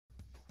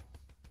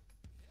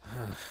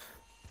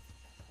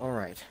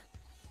Alright.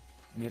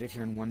 Made it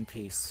here in one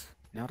piece.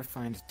 Now to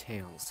find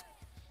Tails.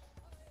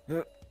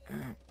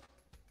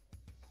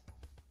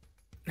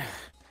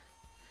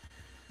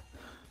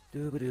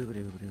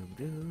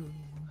 Doo-ba-doo-ba-doo-ba-doo-ba-doo.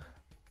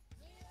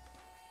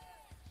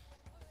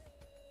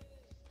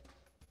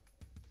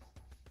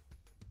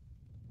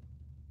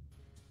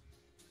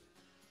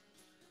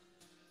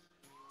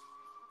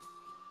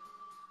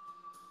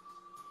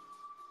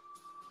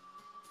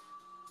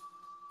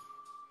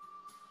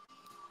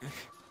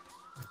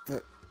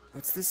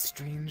 What's this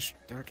strange,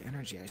 dark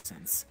energy I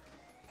sense?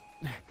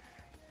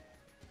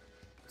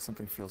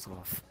 Something feels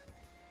off.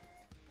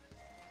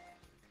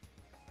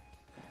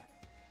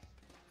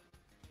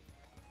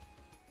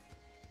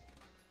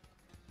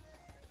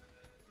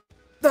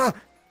 Ah!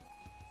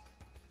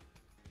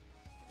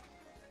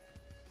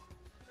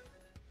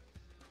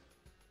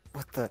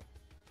 What the?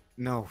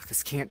 No,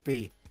 this can't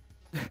be.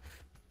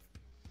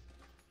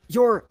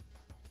 You're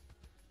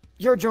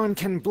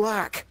Jon-Ken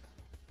Black,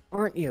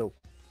 aren't you?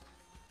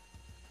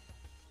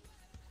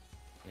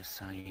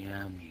 Yes, I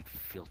am, you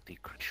filthy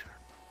creature.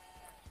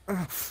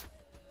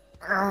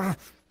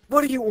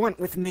 What do you want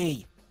with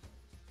me?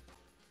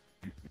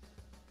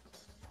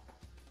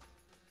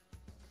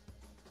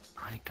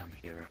 I come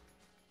here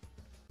to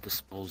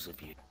dispose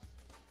of you.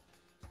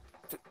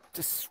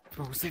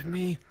 Dispose of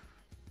me?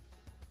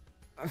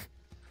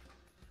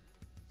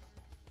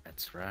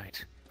 That's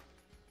right.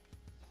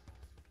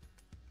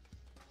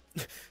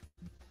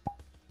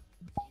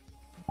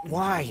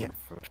 Why?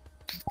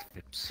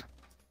 Tips.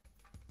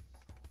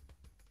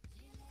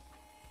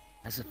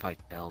 As if I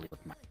tell you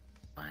what my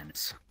plan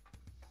is.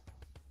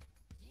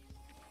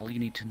 All you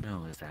need to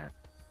know is that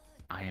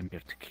I am here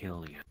to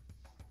kill you.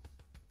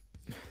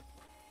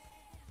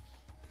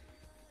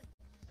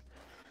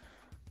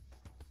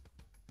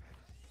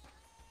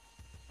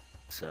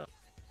 So,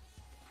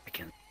 I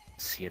can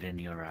see it in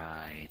your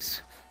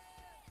eyes.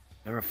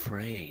 You're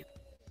afraid.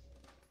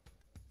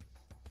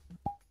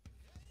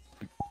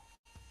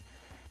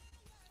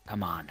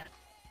 Come on.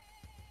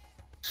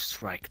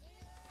 Strike.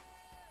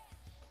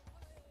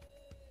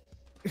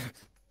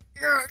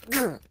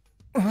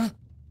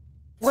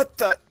 What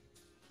the?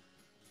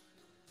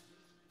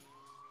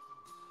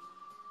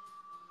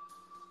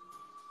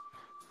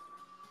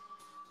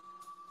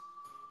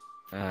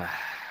 That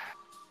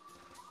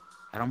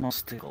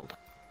almost tickled.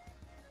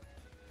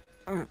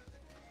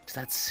 Is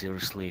that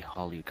seriously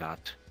all you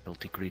got,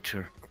 filthy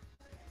creature?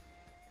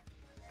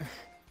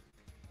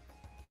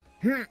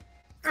 This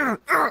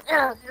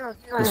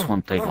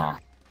won't take long.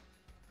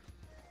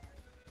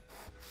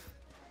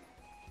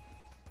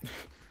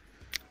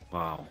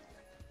 Wow.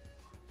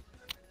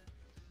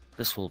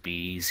 This will be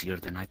easier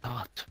than I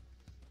thought.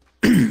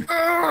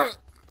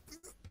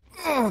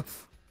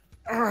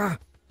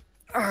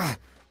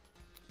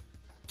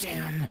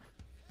 Damn.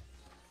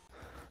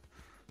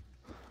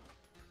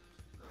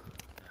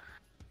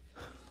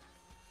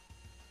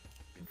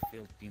 You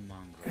filthy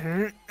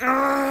mongrel.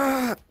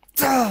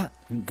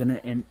 I'm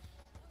gonna end.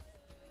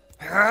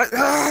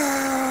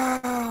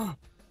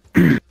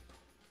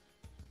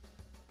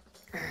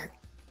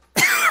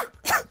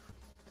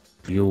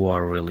 You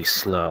are really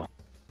slow.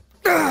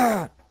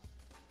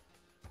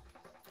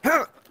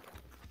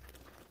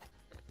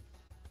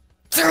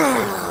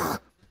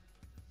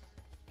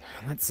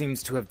 That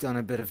seems to have done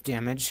a bit of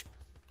damage.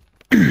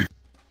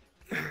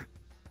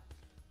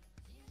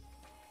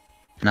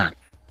 Not.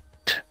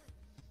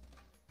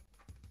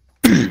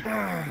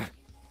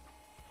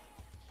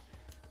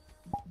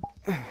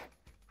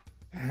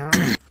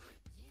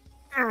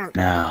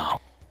 Now.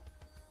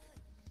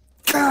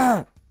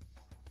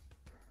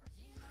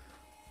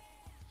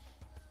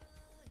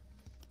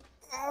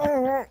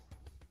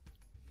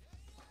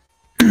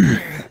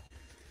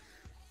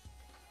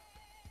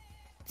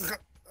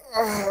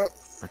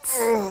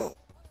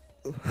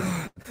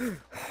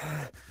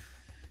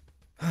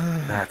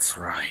 That's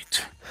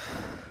right.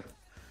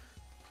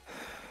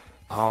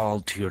 Fall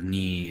to your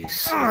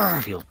knees,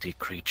 you filthy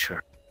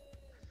creature.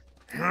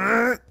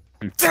 You're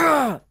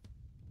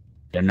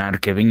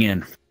not giving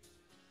in.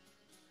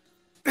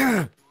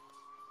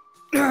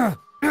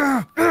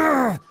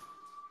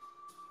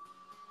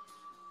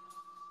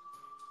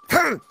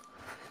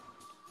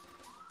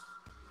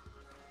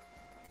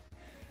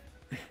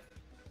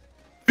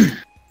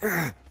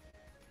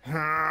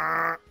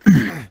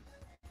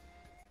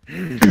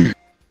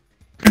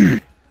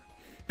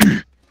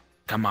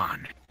 Come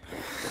on.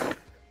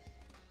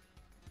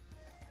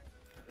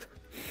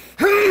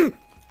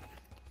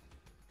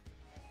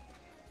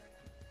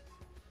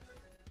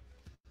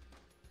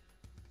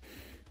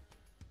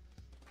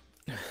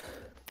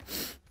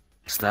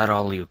 Is that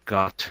all you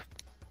got?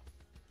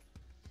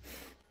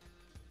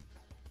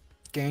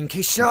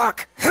 Genki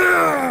shock!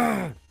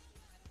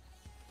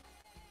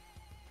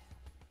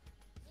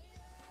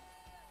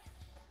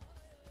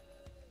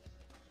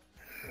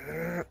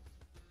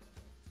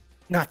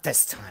 Not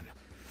this time.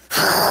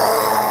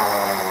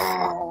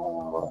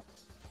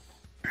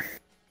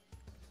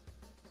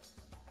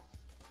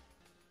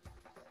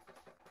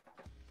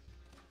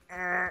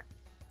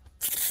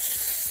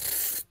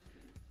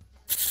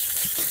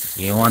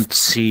 You want to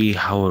see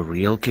how a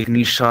real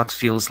kidney shot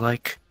feels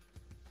like?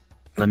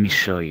 Let me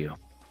show you.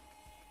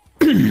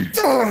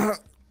 Now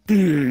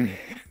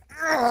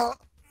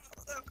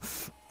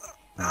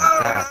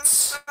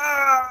that's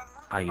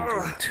how you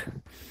do it.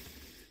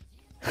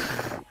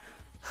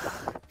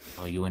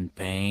 Are you in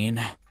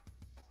pain?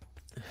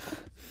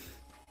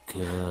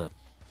 Good.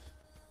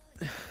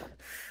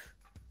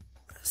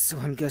 So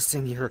I'm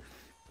guessing you're...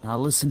 Now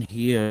listen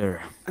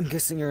here. I'm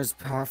guessing you're as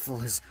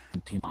powerful as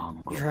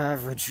Timon. your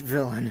average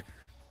villain.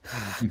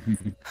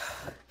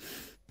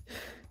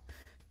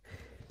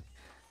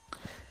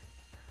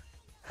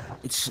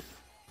 It's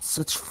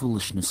such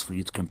foolishness for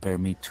you to compare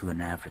me to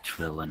an average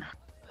villain.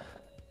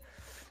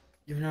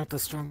 You're not the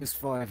strongest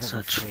foe I've ever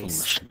Such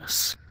faced.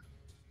 foolishness.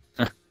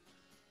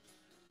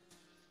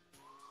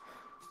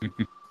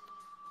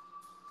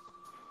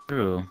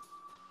 True,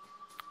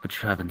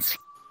 but you haven't seen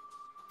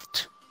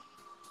it.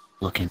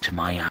 Look into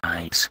my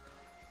eyes,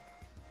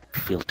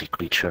 filthy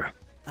creature.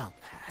 I'll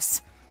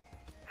pass.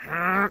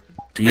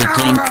 Do you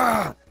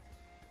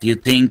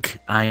think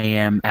I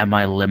am at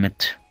my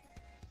limit?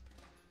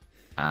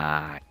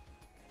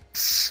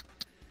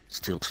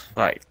 Still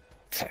fight,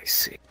 I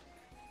see.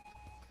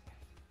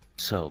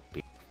 So be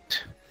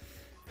it.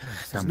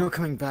 There's no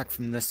coming back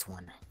from this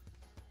one.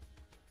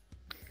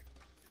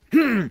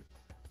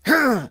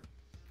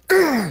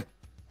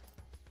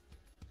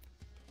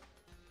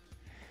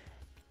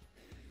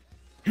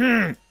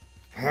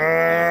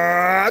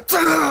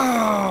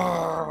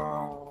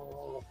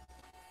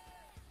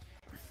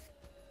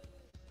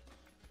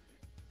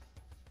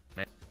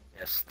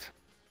 Best.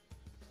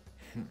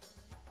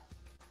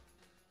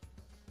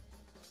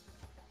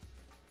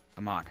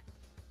 Come on.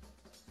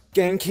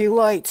 Genki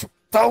Light!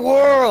 The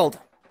world!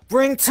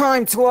 Bring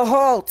time to a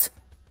halt!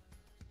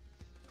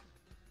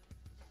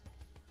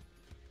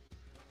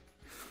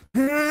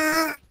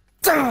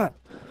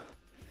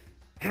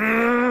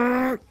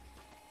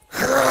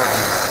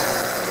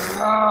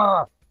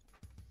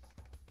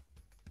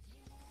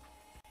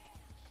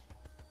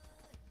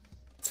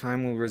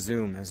 Time will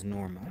resume as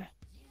normal.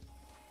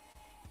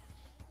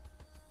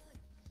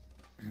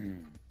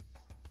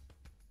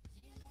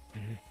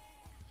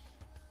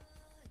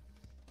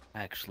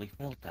 I actually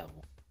felt that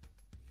one.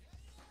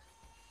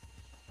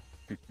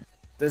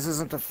 This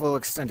isn't the full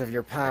extent of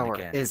your power,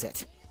 again. is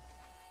it?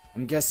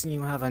 I'm guessing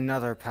you have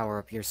another power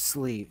up your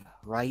sleeve,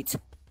 right?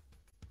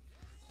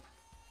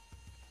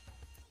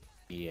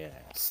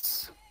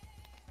 Yes.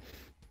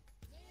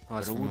 Pause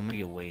But for it a would moment.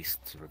 be a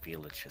waste to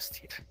reveal it just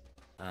yet.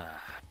 You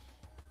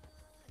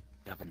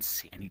haven't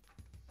seen any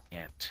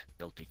yet,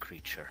 guilty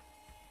creature.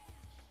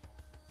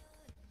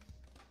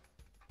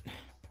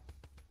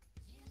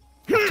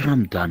 After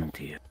I'm done with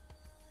you,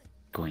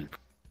 go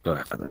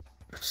after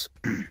this.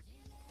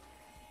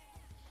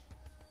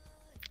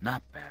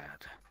 Not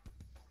bad.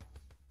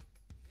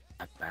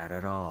 Not bad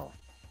at all.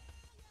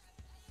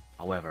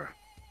 However,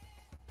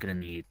 gonna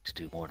need to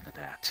do more than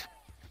that.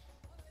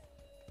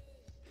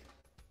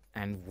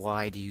 And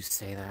why do you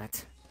say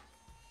that?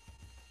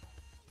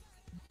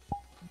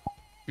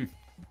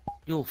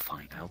 You'll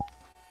find out.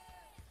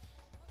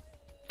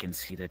 You can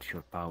see that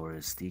your power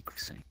is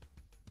decreasing.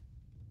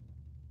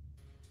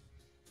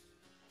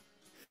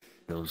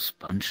 Those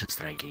punches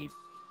that I gave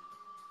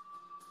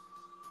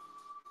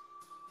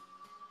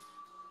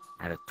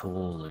had a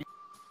toll on you.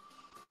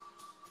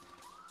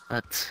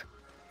 But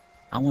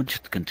I want you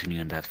to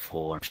continue in that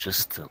form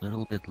just a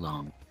little bit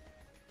long.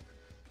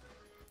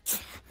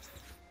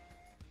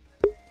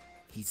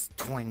 He's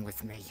toying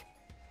with me.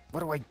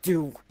 What do I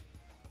do?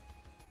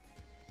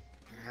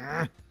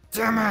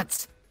 Damn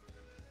it!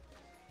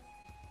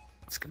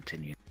 Let's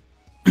continue.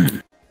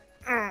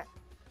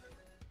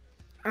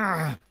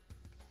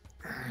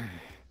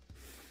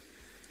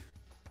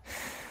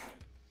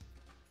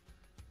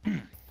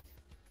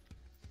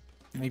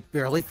 I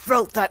barely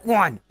felt that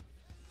one!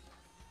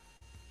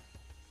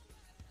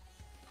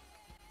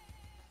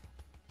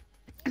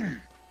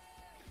 Come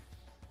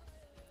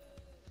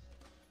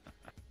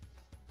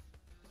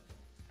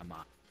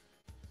on.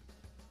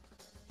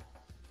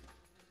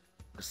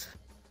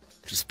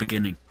 Just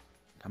beginning.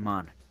 Come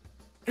on.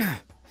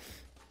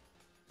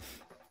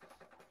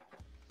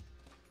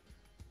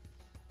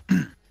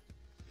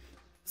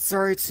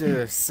 Sorry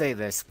to say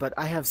this, but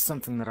I have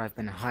something that I've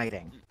been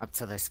hiding up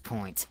to this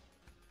point.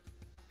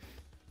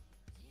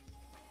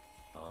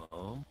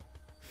 Oh?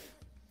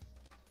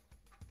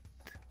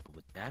 What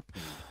would that be?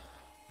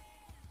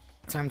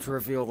 Time to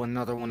reveal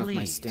another one of my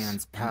Please,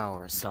 stand's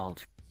powers.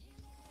 indulge.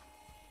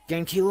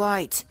 Genki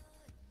Light!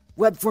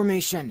 Web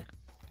formation!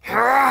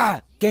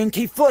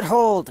 Genki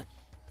Foothold!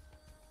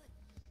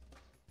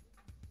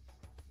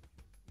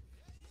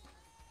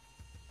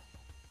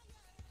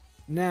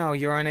 Now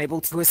you're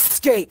unable to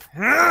escape!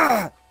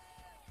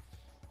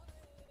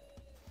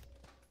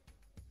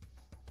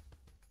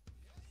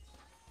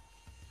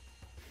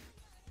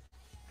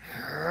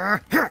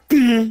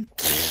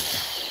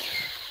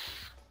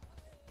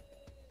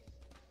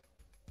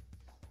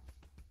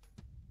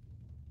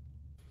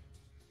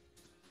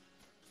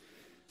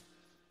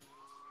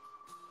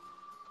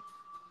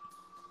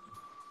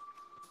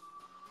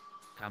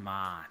 Come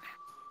on.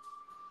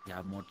 You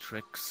have more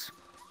tricks?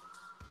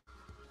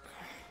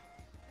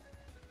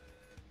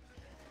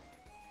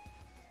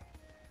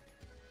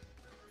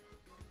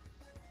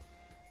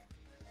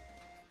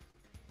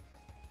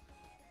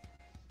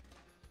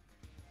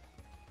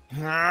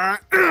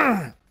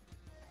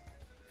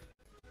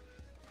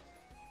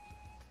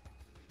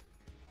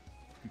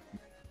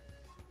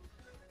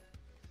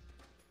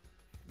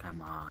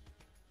 Come on.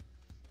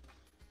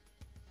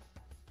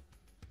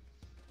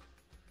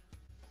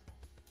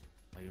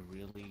 Are you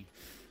really?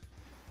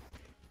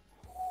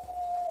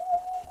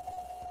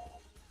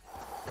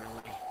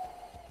 Really?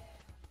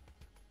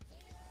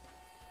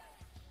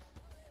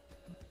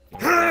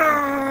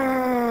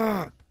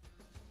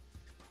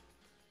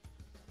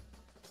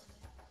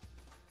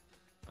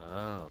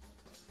 Oh.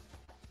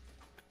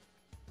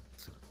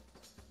 So,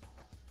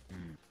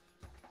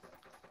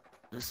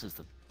 this is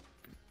the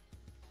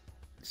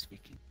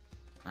speaking.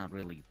 Not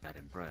really that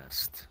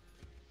impressed.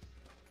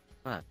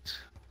 But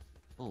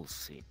we'll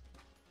see.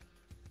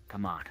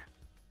 Come on.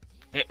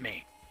 Hit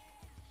me.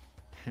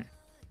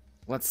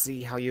 Let's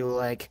see how you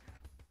like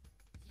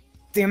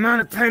the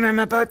amount of pain I'm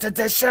about to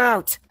dish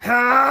out.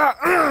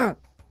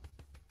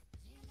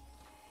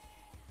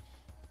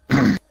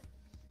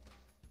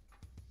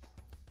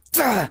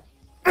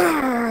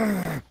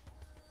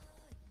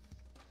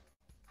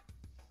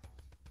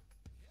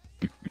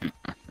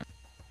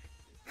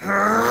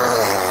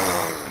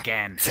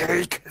 Again.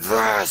 Take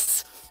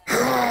this.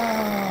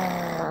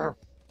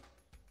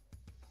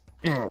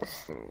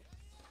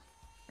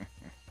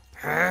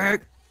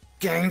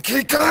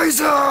 Genki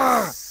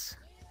Kaiser!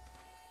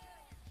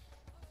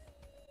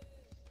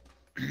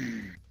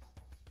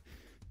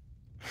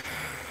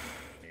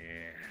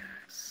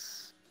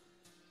 Yes.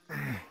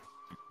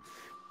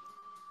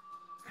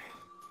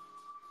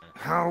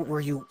 How were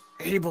you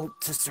able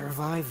to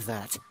survive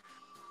that?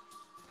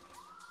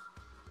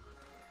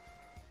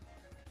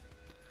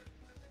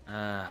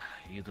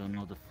 You don't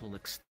know the full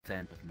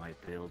extent of my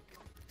build,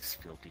 this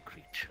filthy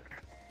creature.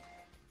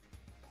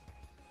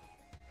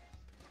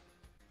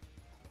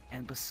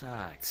 And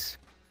besides,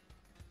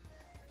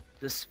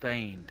 this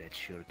pain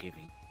that you're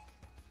giving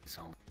is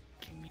only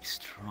making me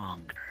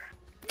stronger.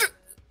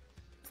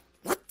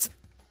 What?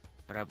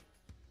 But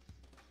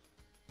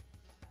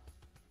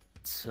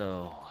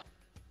So,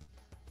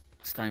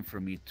 it's time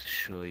for me to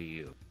show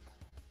you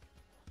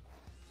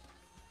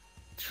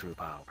true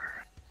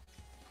power.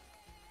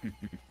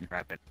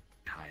 Rapid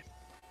time.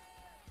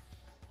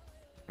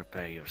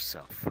 Prepare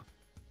yourself.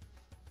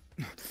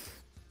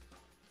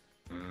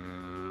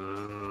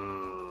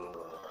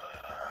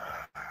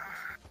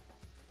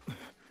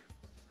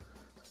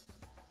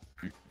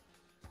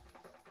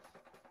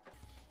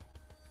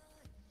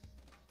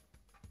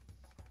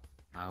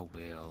 I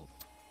will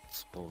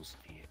dispose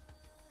of you.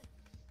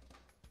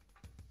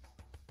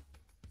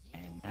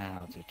 And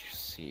now that you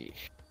see,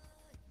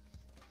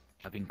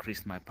 I've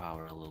increased my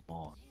power a little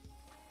more.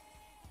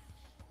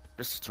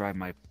 Just try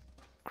my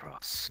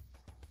cross.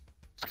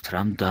 After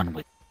I'm done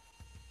with,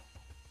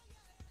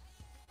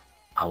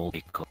 I will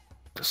be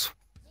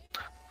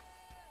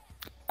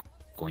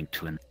going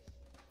to an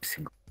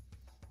single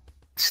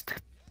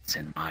step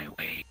in my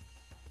way,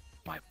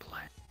 my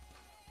plan.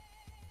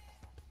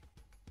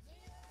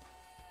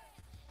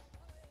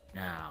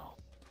 Now,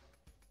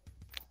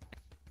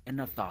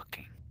 enough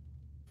talking.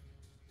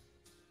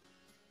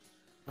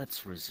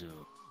 Let's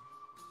resume.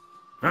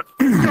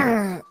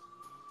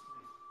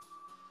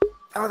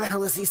 How the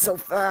hell is he so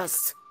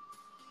fast?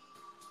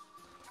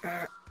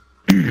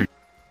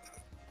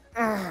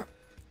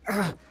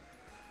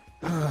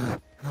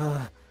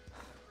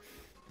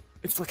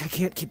 It's like I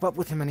can't keep up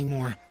with him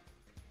anymore.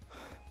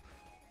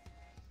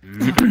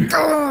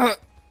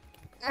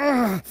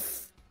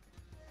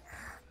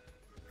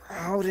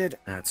 How did...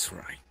 That's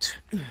right.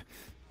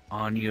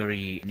 On your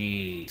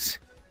knees,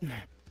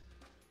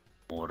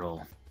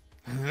 mortal.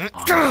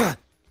 I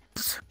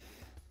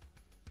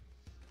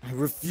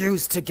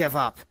refuse to give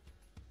up.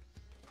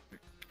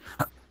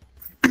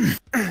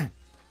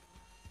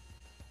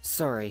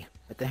 Sorry,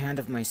 but the hand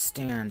of my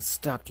stand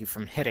stopped you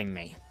from hitting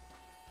me.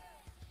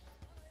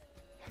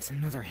 That's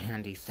another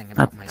handy thing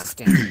about my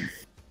stand.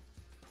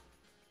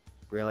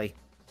 Really?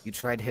 You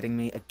tried hitting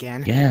me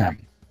again? Yeah,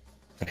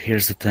 but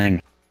here's the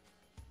thing.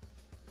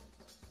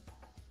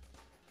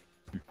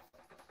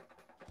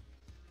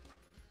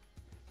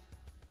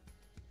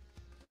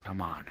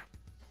 Come on.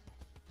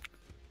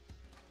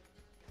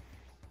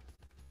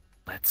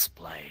 Let's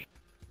play.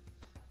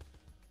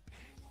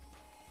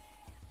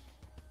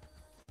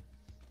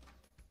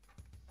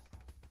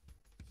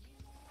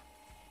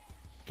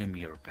 Give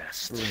me your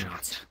best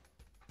shot.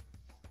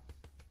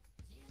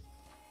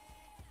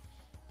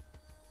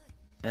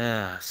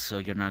 So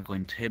you're not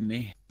going to hit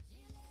me?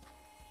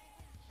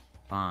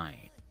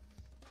 Fine.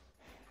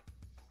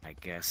 I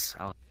guess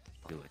I'll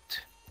do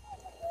it.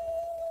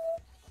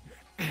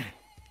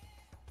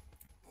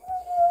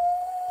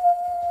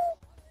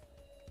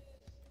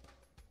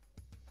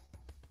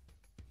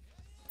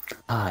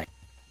 Hi.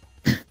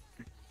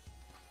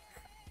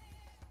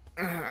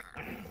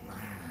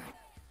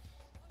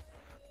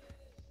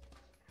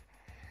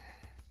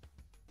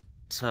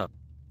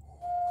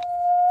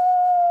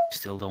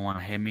 still don't want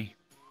to hit me?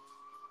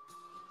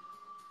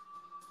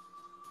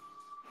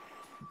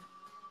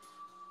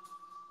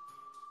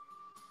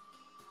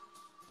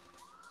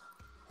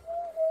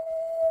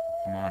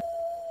 Come on.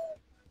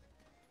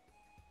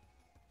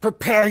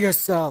 Prepare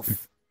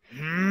yourself!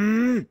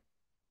 Hmm?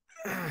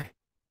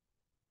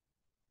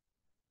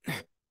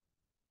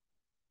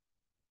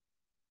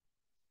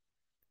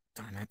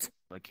 Darn it.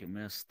 Like you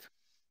missed.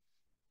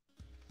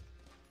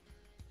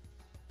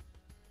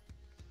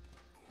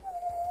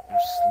 You're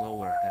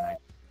slower than I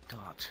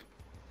thought.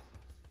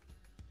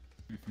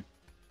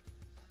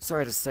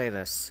 Sorry to say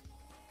this,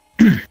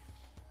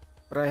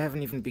 but I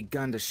haven't even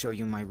begun to show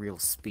you my real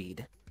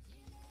speed.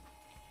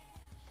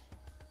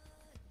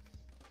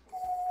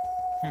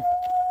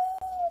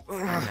 Ugh,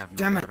 have no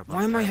damn it, doubt about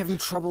why am I that. having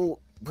trouble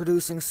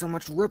producing so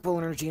much ripple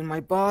energy in my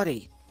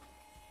body?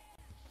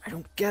 I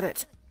don't get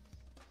it.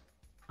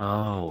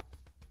 Oh.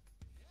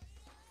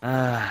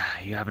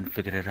 You haven't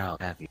figured it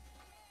out, have you?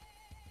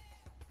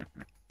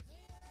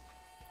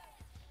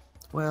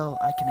 Well,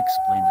 I can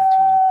explain that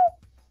to you.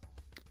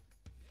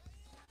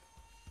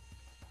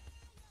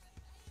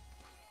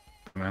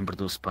 Remember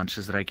those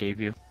punches that I gave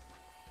you?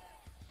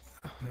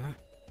 Huh?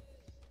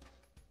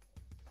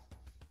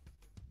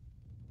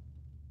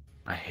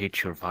 I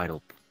hate your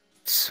vital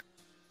parts.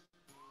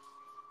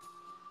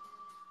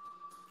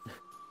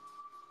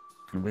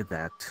 And with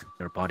that,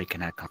 your body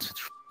cannot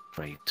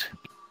concentrate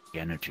the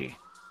energy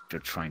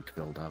you're trying to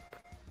build up.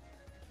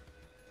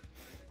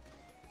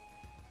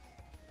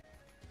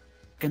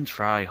 You can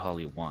try all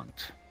you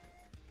want,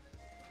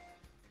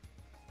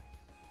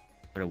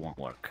 but it won't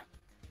work.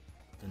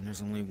 Then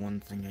there's only one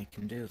thing I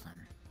can do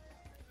then.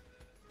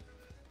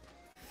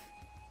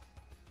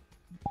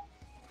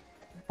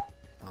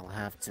 I'll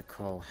have to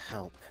call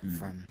help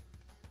from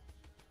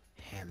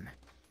him.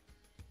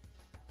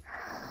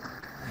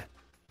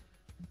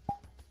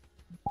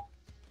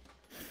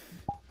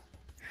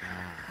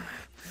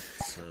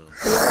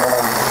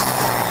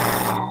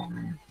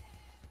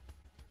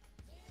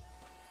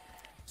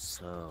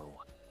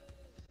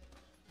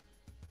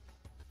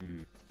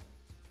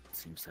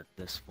 Seems that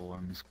this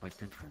form is quite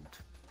different.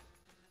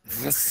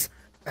 This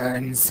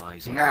ends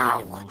Relies on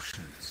now.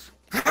 emotions.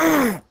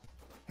 I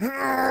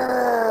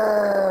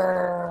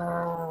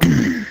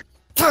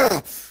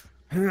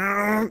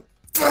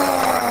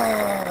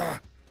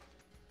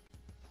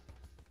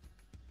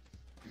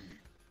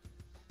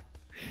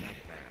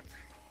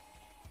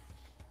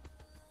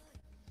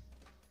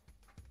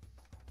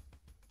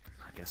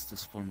guess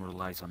this form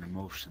relies on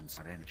emotions,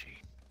 not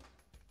energy.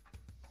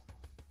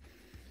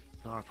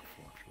 Dark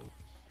form, you.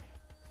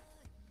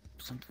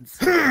 Something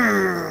it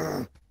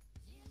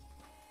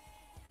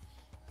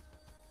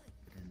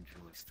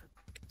enjoys the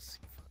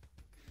deceiver.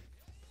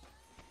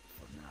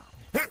 For now.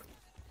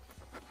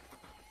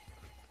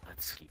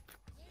 Let's keep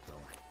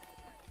going.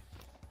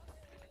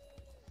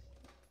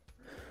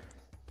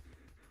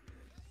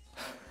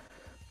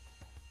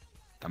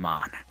 Come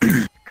on.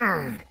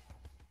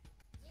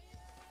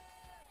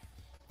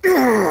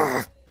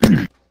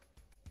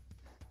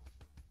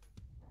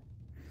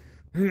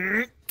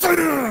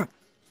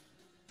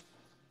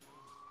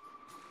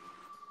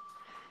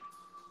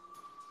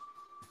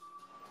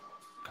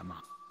 Come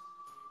on.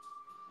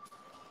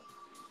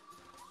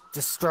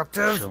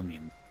 Destructive Show me.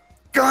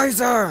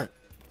 geyser!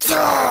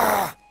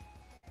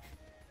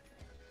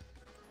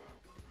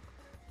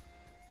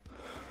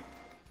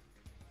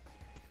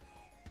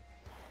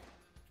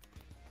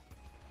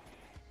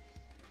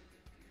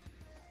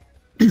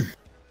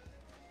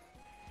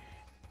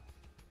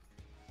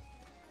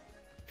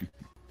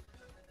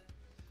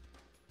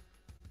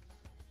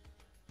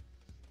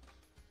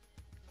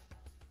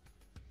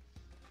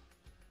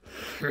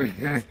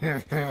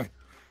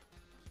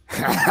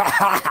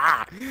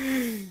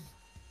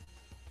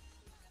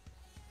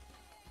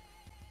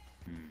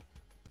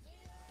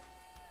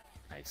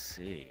 I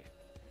see.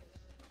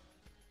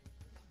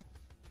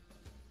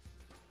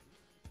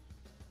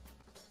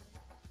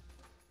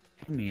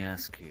 Let me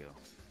ask you.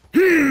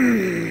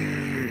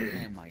 Who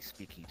am I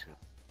speaking to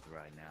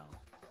right now?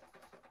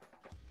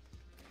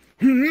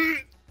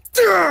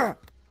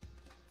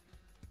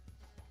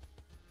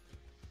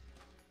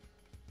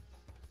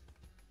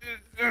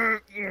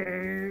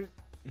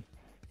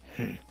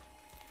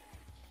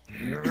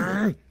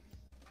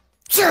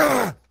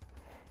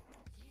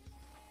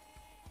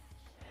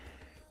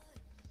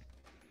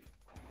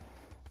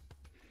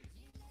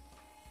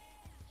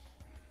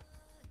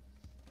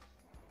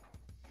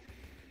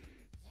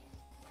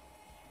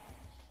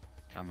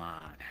 Come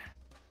on.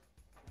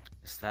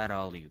 Is that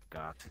all you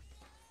got?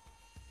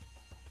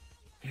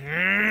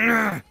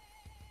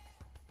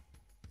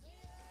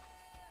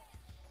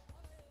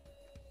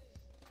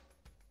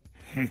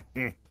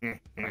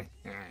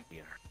 Right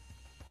here.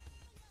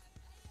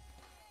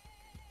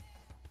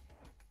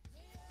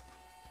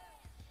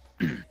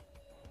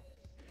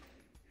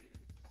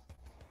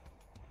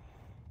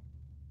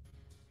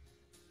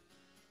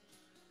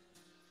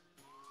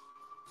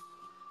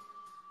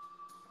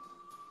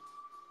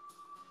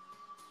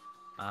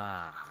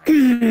 I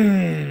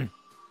see.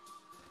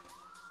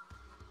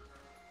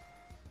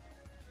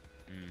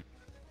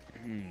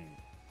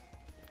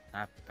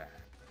 Not bad.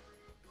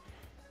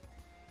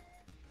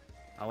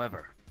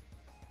 However,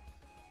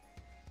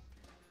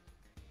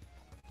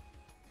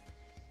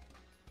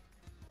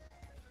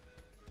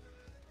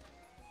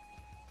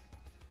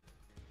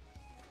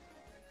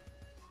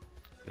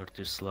 you're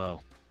too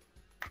slow.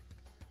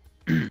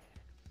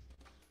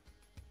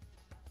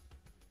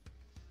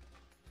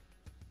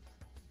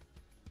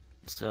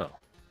 So,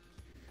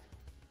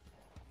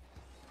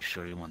 you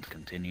sure you want to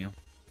continue?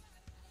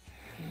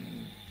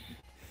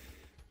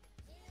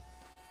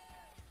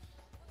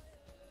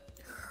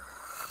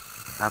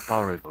 That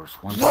power reverse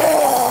one.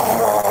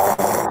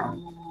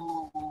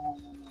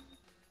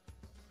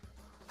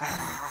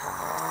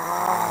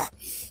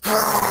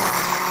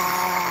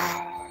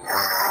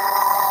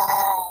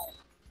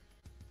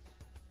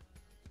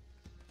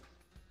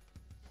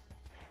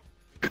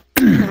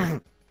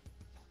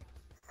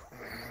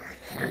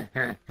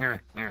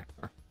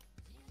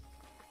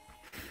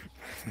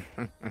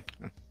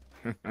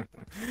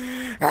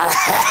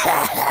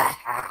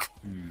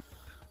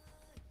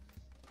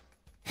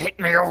 Hit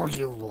me all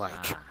you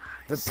like.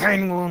 The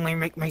pain will only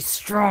make me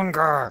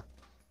stronger.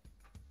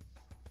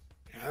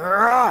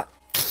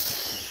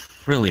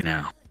 Really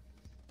now?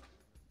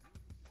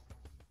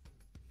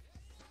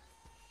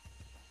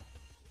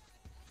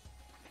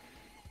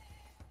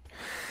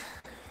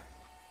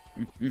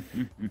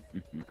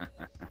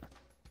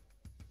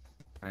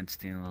 Trying to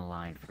steal a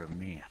line from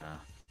me, huh?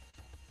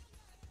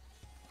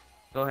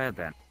 Go ahead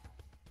then.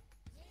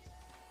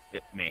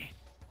 Hit me.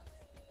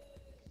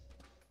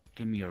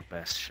 Give me your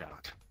best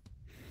shot.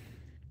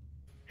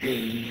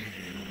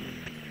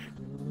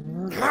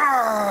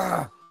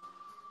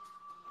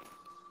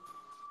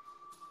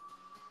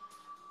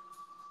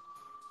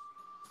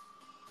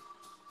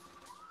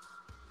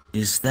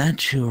 Is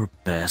that your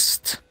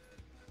best?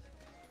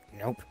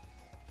 Nope.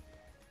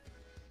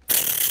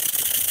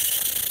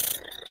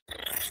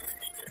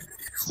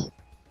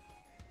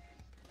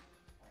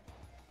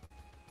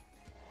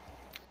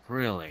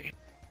 Really?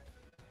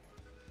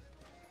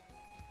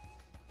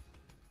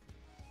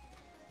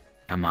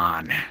 Come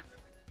on.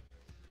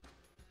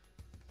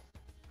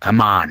 Come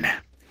on.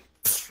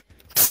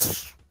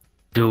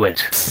 Do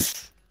it.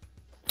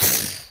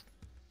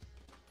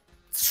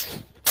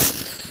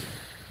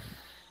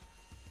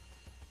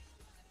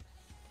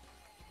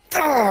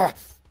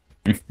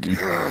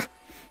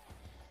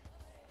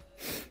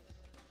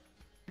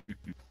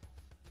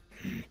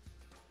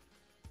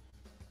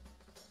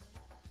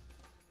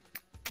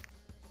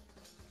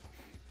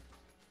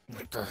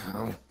 What the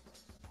hell?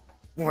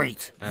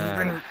 Wait,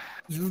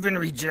 you've been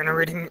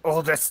regenerating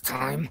all this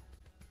time?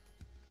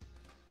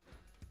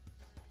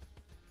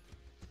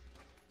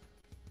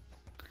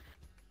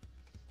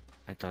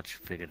 I thought you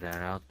figured that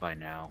out by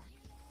now.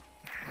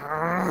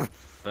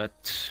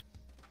 But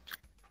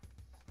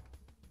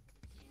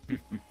I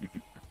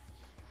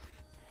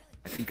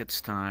think it's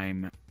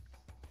time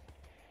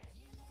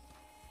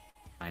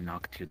I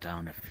knocked you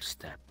down a few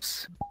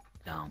steps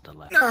down the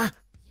left.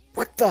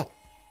 What the?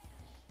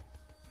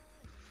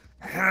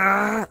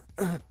 Now.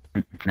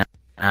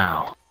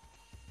 Now.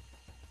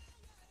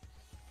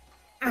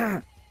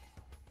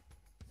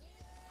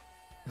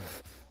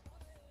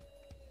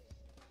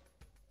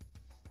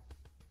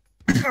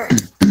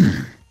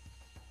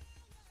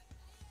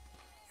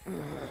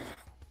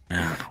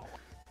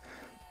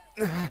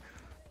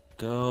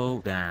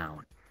 Go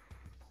down.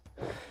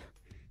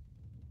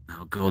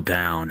 Now go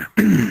down.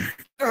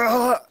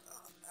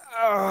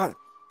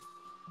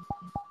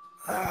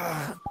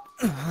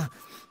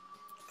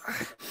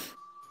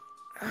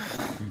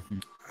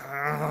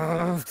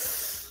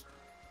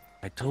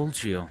 I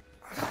told you.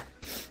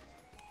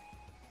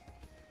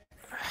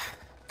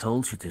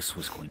 Told you this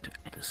was going to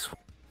end this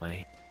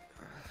way.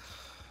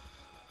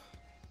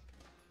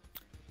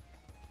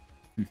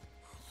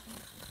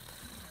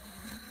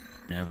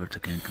 Never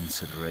took into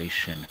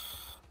consideration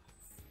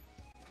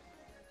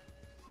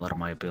a lot of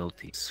my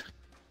abilities.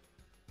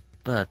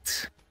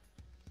 But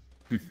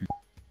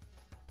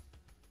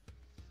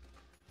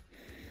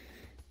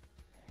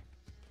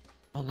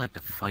I'd like to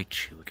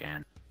fight you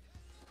again.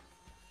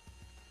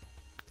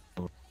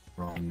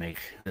 Wrong, make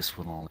this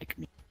one all like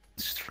me.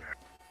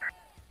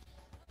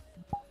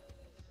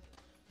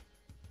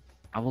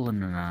 I will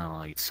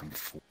annihilate some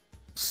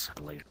fools at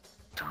a later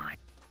time.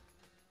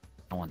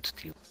 I want to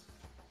deal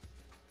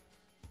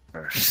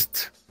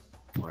first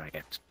before I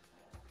get.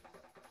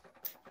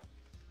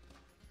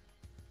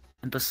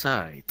 And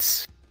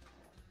besides,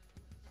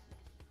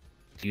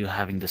 you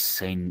having the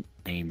same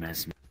name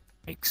as me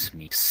makes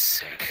me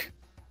sick.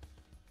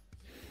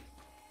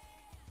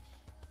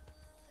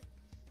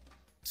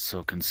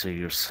 So consider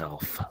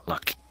yourself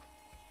lucky.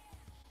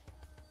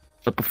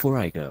 But before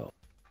I go,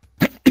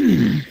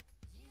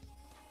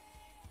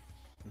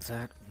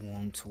 that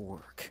won't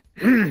work.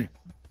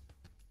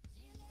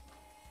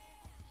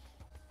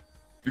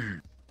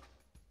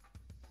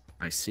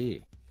 I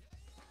see.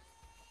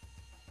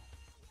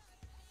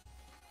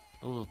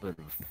 A little bit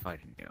of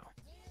fighting you.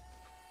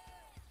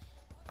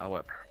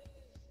 However,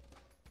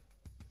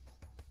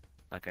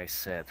 like I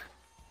said,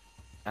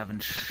 I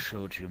haven't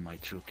showed you my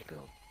true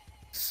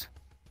skills.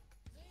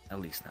 At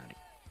least not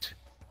yet.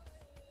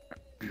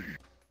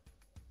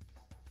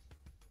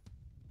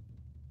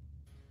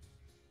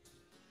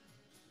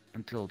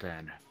 Until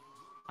then,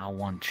 I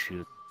want you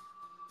to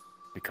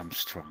become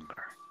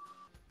stronger.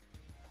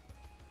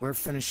 We're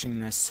finishing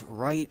this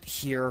right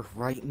here,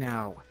 right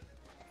now.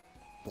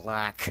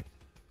 Black.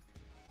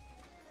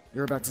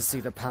 You're about to see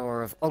the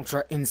power of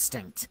Ultra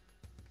Instinct.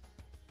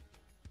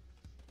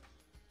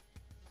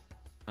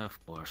 Of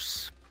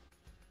course.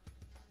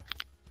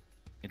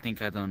 You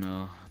think I don't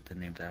know the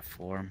name of that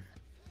form?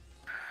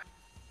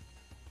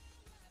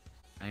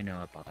 I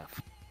know about that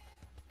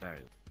very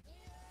well.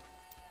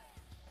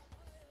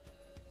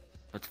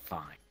 But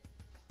fine.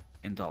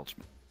 Indulge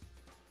me.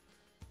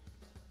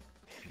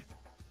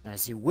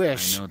 As you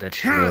wish. I know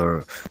that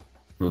your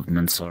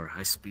movements are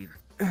high speed.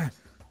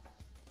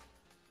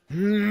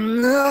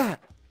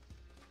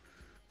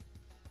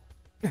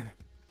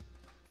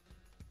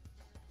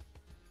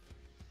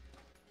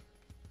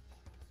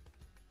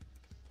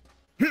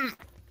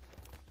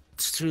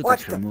 It's true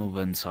that your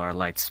movements are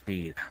light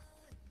speed.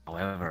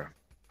 However,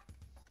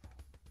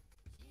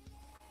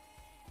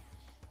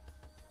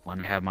 when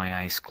I have my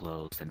eyes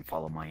closed and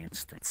follow my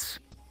instincts,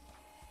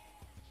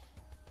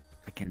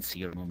 I can see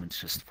your movements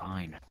just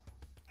fine.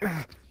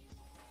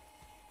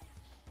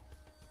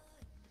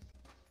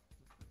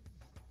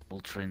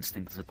 Ultra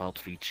Instinct is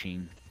about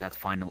reaching that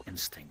final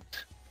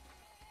instinct.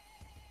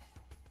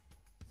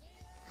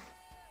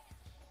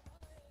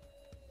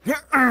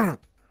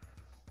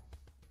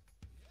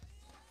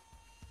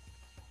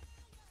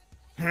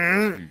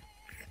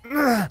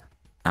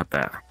 Not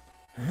bad.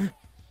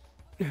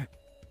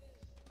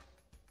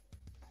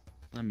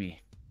 Let me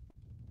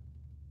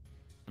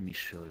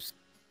show you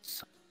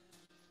some.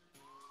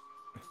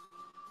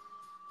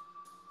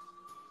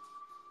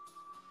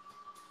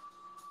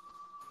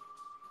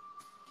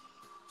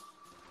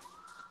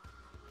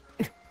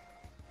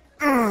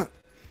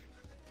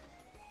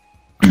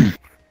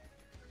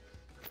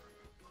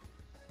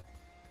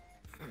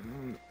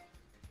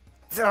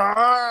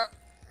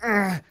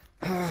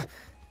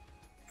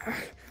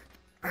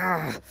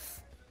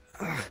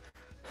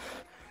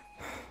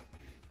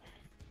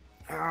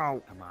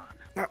 Ow. Come on.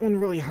 That one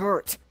really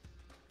hurt.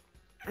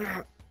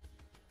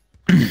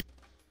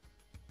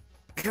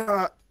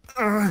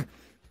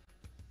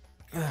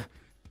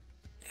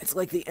 It's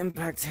like the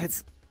impact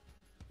hits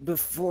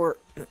before...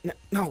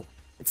 No,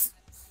 it's...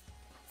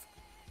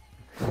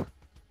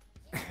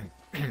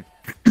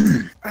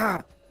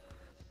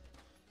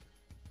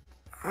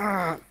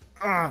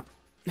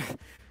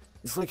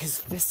 It's like his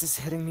fist is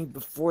hitting me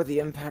before the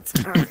impact.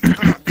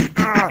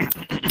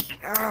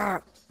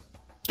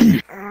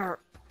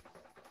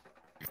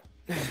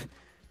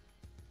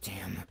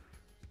 Damn.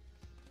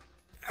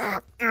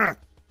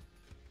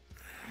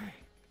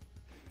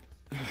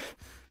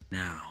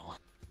 Now,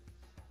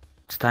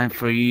 it's time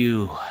for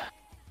you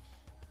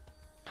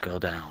to go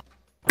down.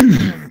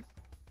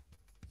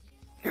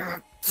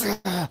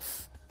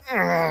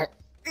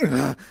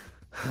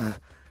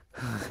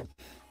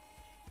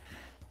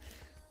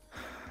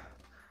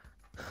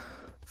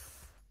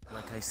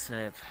 Like I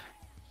said,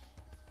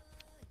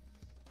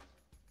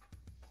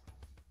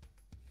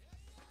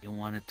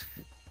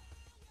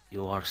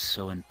 you are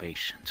so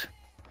impatient.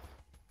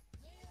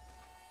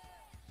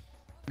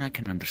 And I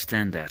can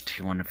understand that.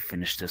 You want to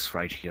finish this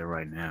right here,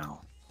 right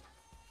now.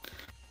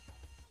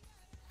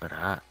 But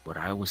what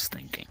I was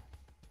thinking,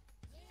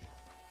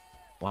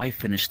 why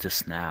finish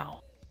this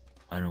now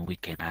when we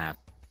can have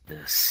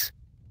this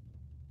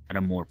at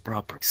a more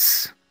proper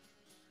pace?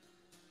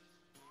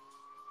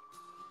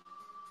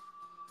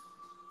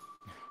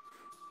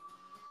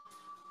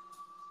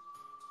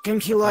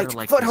 Genki like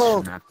This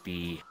foothold. should not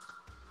be.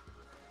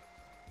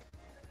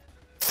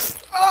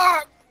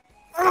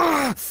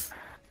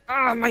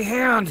 My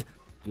hand.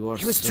 You are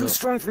He was so, too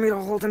strong for me to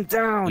hold him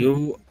down.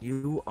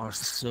 You are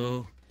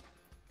so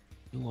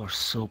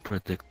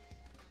predictable.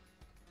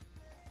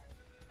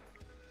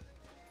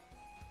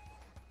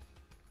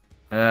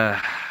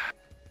 I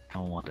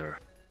wonder.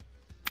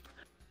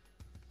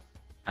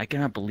 I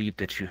cannot believe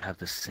that you have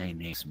the same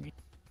name as me,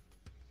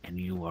 and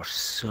you are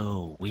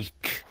so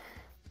weak.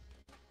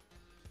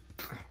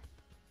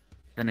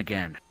 Then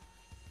again,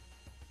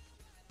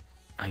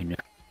 I know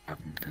I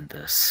haven't done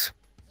this.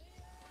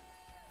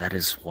 That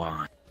is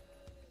why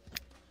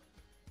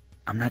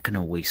I'm not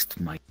gonna waste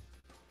my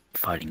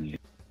fighting you.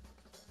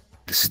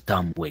 This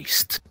dumb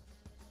waste.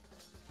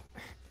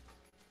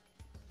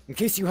 In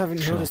case you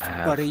haven't noticed,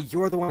 buddy,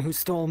 you're the one who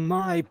stole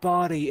my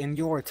body in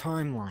your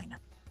timeline.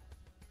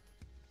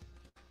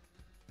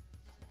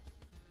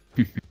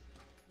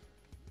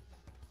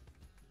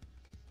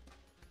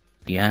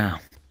 Yeah,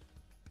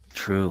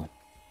 true.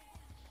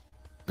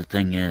 The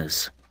thing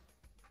is,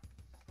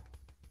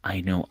 I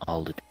know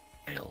all the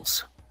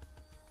details.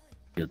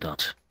 You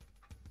don't.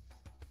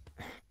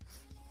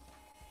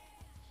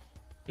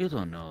 You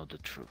don't know the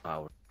true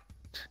power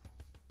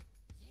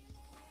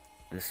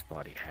this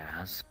body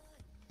has.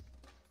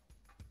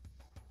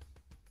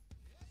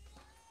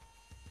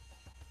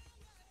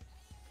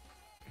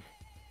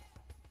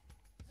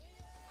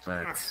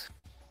 But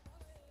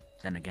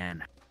then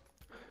again,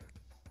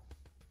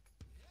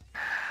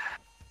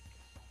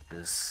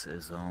 this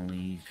is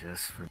only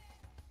just for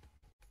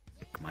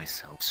make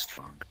myself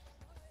stronger.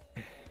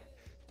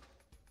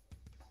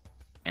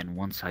 And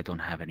once I don't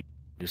have any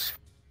use,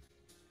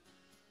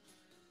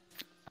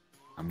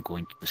 I'm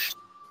going to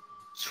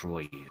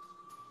destroy you.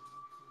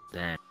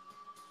 Then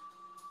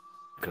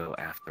go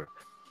after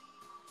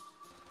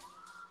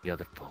the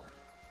other pole.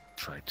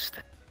 Try to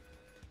stay.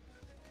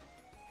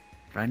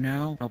 Right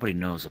now, nobody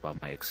knows about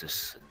my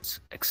existence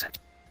except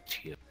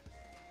you.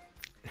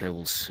 They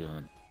will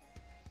soon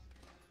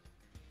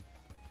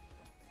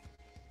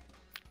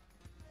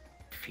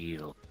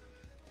feel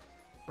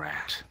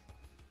wrath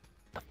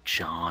of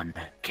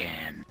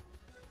Jon-Ken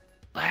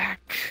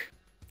Black.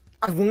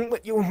 I won't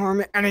let you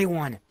harm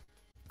anyone.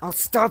 I'll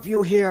stop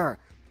you here.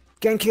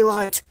 Genki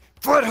Light,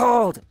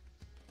 foothold!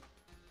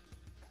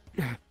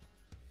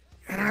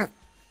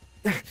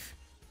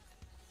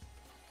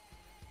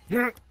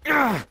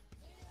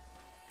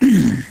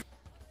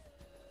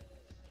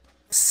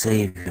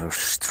 Save your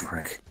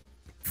strength,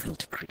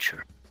 filthy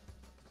creature.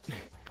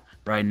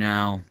 Right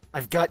now,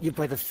 I've got you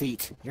by the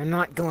feet. You're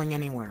not going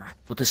anywhere.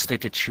 with the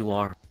state that you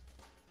are.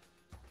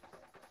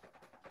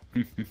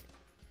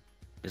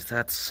 Is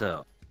that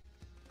so?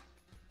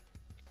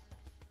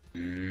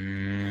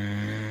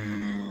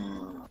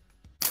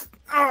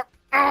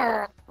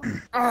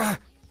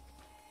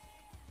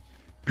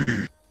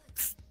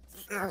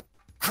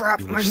 Crap,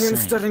 You were my hand's saying.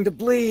 starting to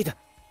bleed.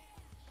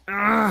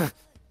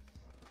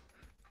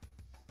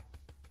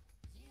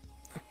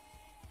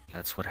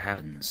 That's what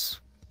happens.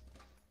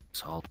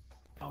 It's all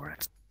power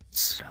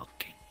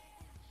sulking.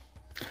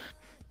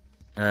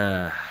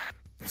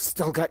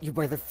 Still got you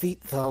by the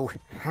feet, though.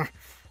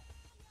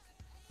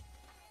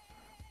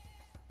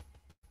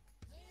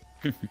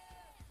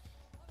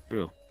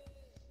 True.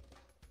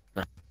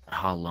 But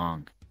how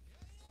long?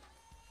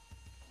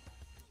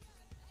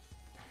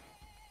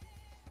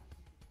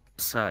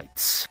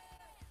 Besides,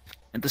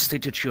 at the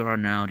stage that you are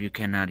now, you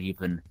cannot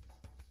even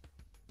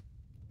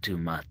do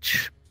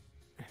much.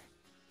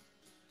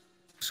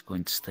 Just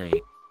going to stay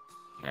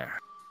there.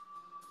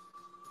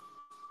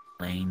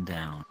 Laying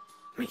down.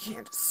 My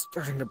hand is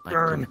starting to Like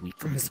burn a weak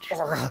from his leech.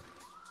 aura.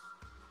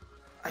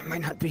 I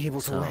might not be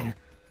able to So, win.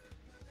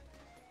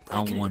 but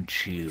I can want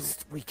at you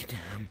least weaken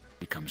him.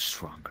 become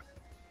stronger.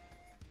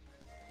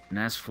 And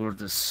as for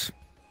this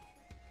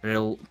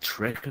little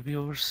trick of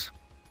yours,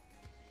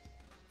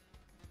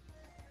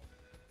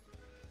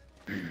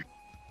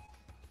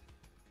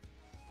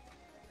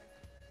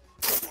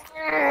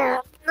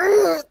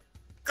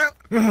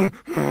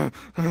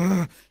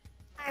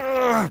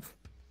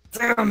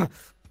 Damn!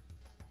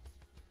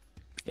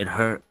 it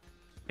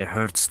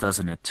hurts,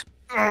 doesn't it?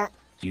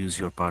 Use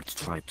your part to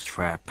try to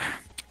trap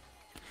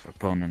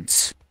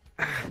opponents.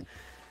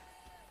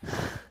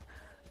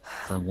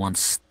 But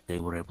once they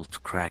were able to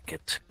crack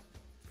it,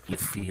 you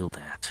feel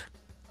that.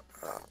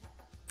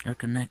 You're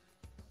connected.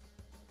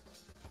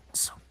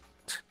 So,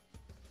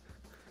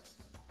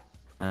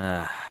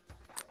 it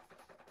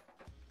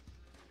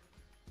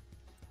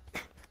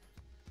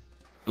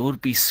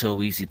would be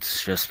so easy to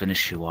just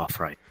finish you off,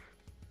 right?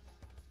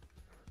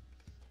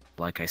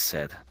 Like I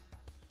said,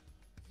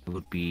 it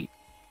would be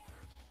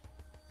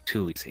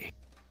too easy.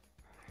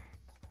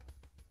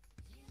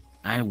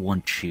 I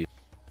want you.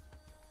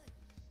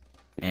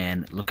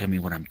 And look at me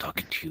when I'm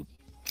talking to you.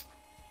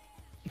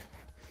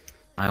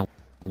 I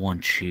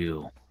want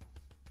you to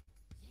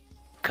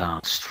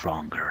become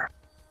stronger.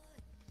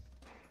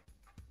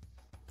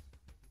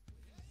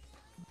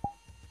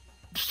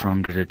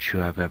 Stronger than you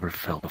have ever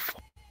felt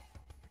before.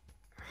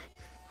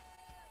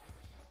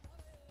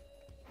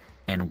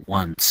 And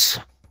once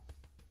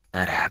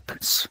that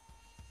happens,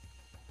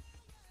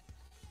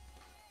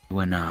 you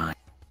and I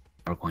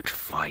are going to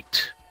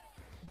fight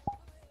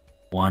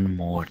one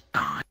more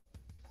time.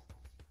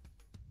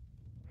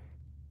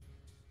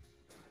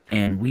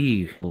 And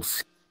we will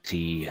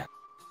see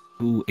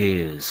who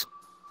is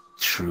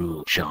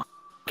true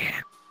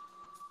Jon-Ken.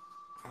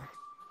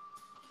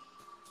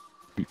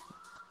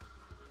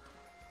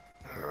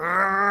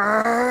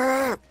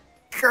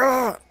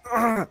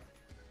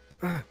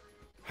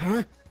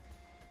 Huh?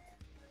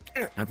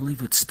 I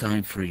believe it's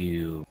time for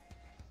you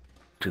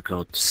to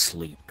go to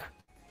sleep.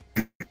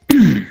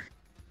 I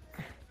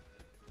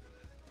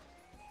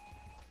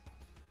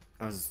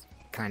was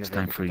kind It's of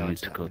time able for you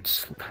dodge to that go one. to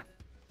sleep.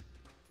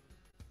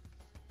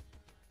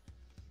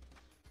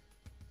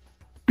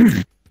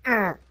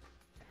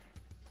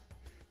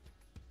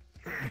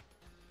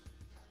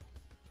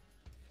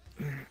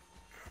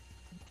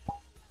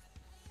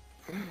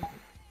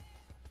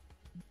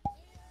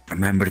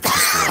 Remember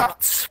these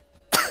words.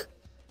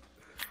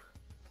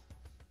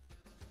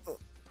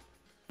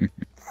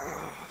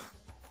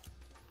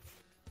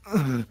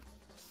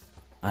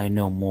 I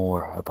know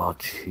more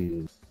about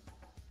you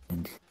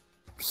and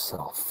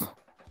yourself.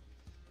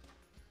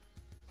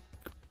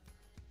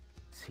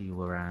 See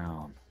you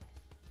around,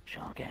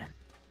 Jon-Ken.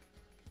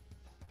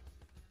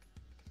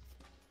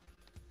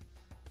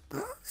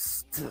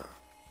 Still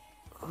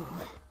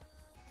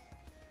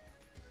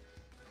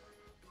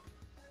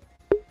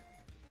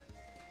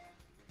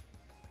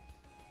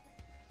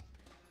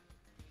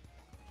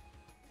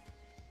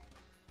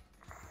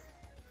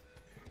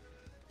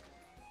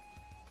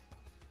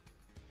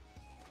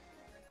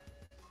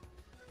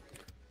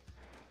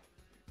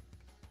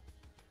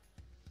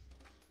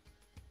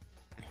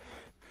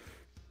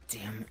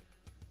Damn,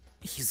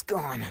 he's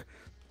gone.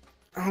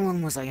 How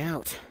long was I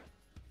out?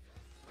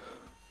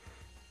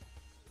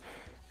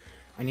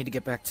 I need to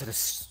get back to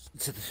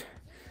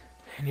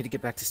I need to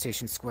get back to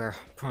Station Square,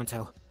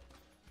 pronto.